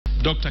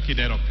Dr.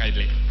 Kidero,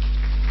 kindly.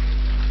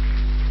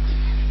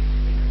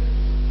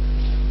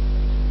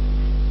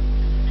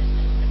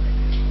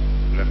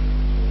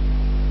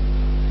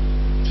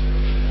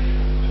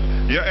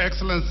 Your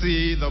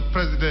Excellency, the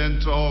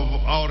President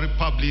of our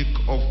Republic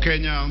of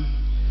Kenya,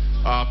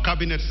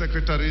 Cabinet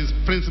Secretaries,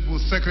 Principal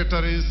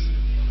Secretaries,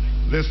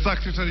 the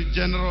Secretary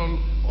General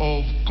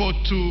of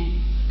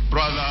COTU,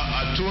 Brother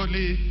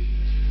Atwoli,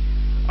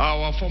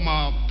 our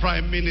former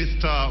Prime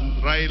Minister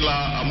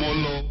Raila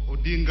Amolo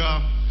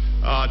Odinga,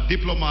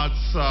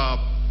 diplomats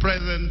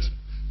present,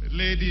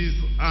 ladies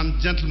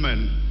and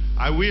gentlemen,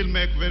 I will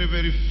make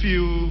very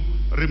few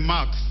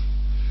remarks.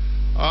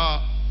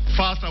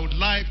 First, I would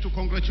like to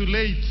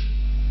congratulate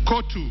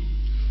COTU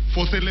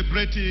for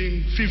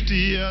celebrating 50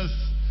 years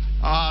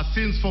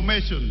since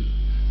formation.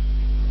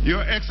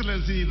 Your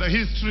Excellency, the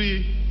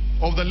history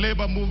of the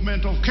labor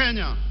movement of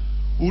Kenya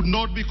would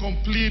not be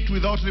complete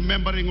without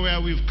remembering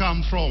where we've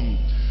come from.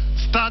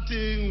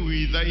 Starting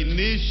with the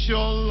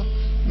initial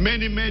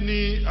many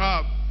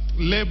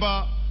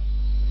labor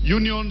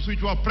unions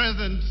which were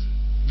present,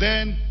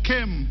 then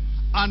came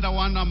under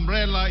one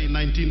umbrella in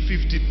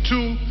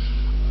 1952,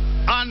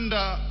 and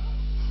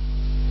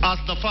as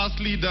the first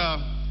leader,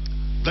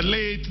 the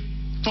late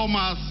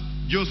Thomas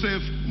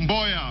Joseph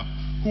Mboya,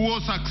 who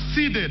was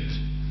succeeded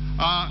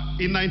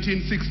in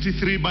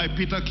 1963 by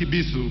Peter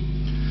Kibisu.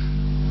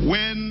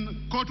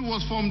 When COTU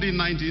was formed in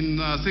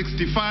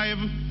 1965,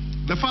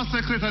 the first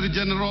Secretary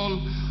General,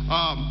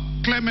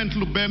 Clement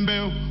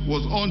Lubembe,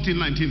 was on till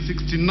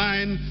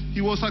 1969.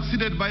 He was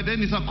succeeded by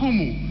Dennis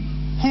Akumu,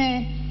 who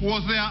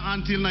was there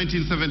until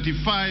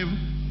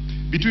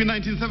 1975. Between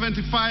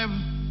 1975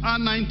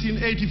 and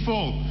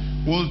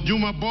 1984 was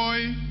Juma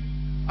Boy,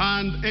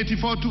 and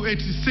 84 to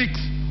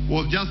 86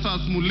 was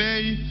Justus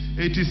Mulei,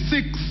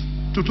 86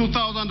 to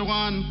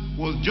 2001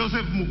 was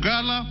Joseph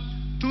Mugala,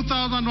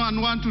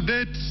 2001 to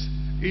date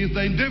is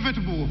the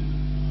inevitable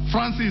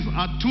Francis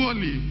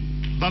Atwoli,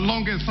 the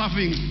longest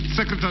serving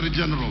Secretary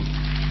General.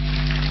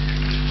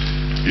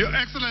 Your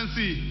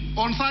Excellency,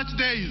 on such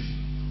days,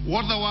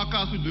 what the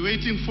workers will be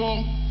waiting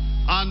for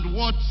and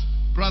what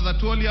Brother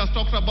Atwoli has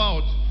talked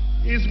about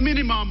is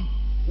minimum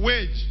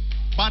wage.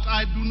 But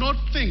I do not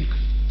think,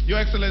 Your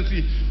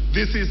Excellency,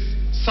 this is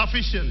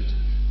sufficient,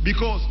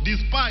 because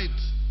despite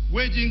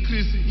wage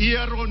increase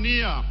year on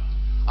year,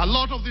 a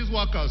lot of these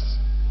workers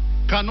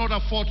cannot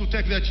afford to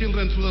take their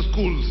children to the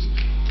schools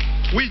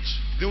which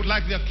they would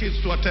like their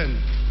kids to attend.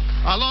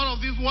 A lot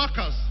of these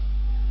workers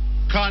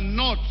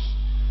cannot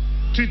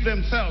treat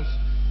themselves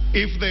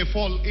if they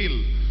fall ill.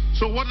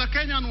 So what the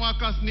Kenyan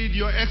workers need,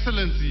 Your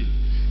Excellency,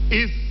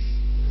 is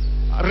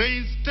a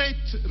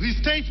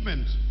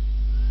restatement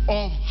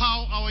of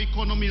how our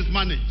economy is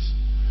managed.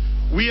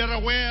 We are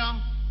aware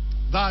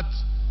that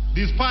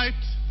despite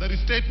the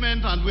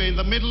restatement, and we're in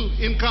the middle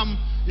income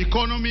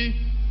economy,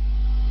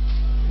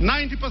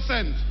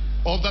 90%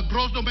 of the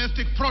gross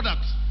domestic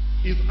product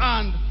is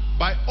earned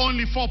by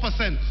only 4%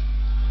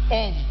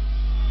 of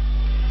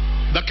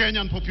the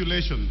Kenyan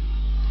population.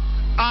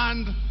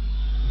 And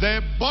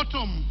the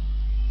bottom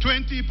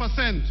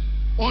 20%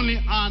 only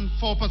earn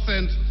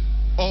 4%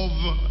 of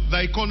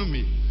the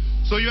economy.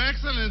 So, Your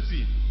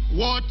Excellency,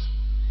 what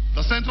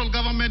the central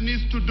government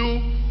needs to do,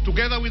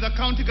 together with the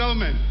county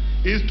government,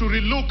 is to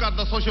relook at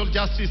the social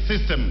justice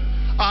system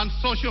and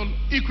social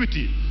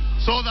equity,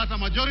 so that a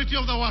majority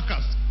of the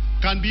workers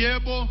can be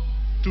able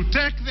to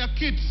take their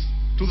kids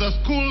to the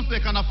schools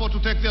they can afford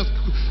to take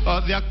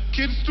their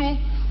kids to,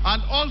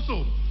 and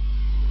also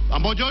a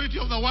majority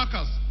of the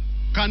workers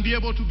can be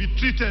able to be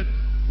treated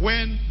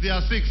when they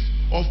are sick.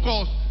 Of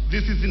course,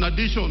 this is in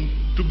addition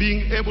to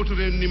being able to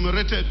be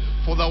remunerated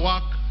for the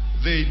work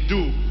they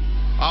do.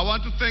 I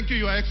want to thank you,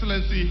 Your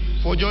Excellency,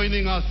 for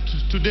joining us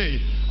today.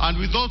 And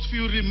with those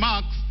few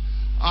remarks,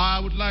 I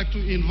would like to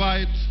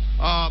invite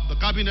the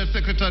Cabinet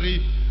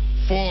Secretary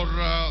for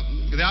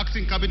the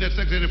Acting Cabinet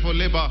Secretary for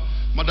Labor,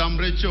 Madam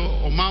Rachel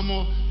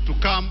Omamo, to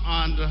come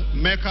and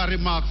make her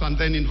remarks and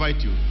then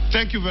invite you.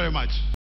 Thank you very much.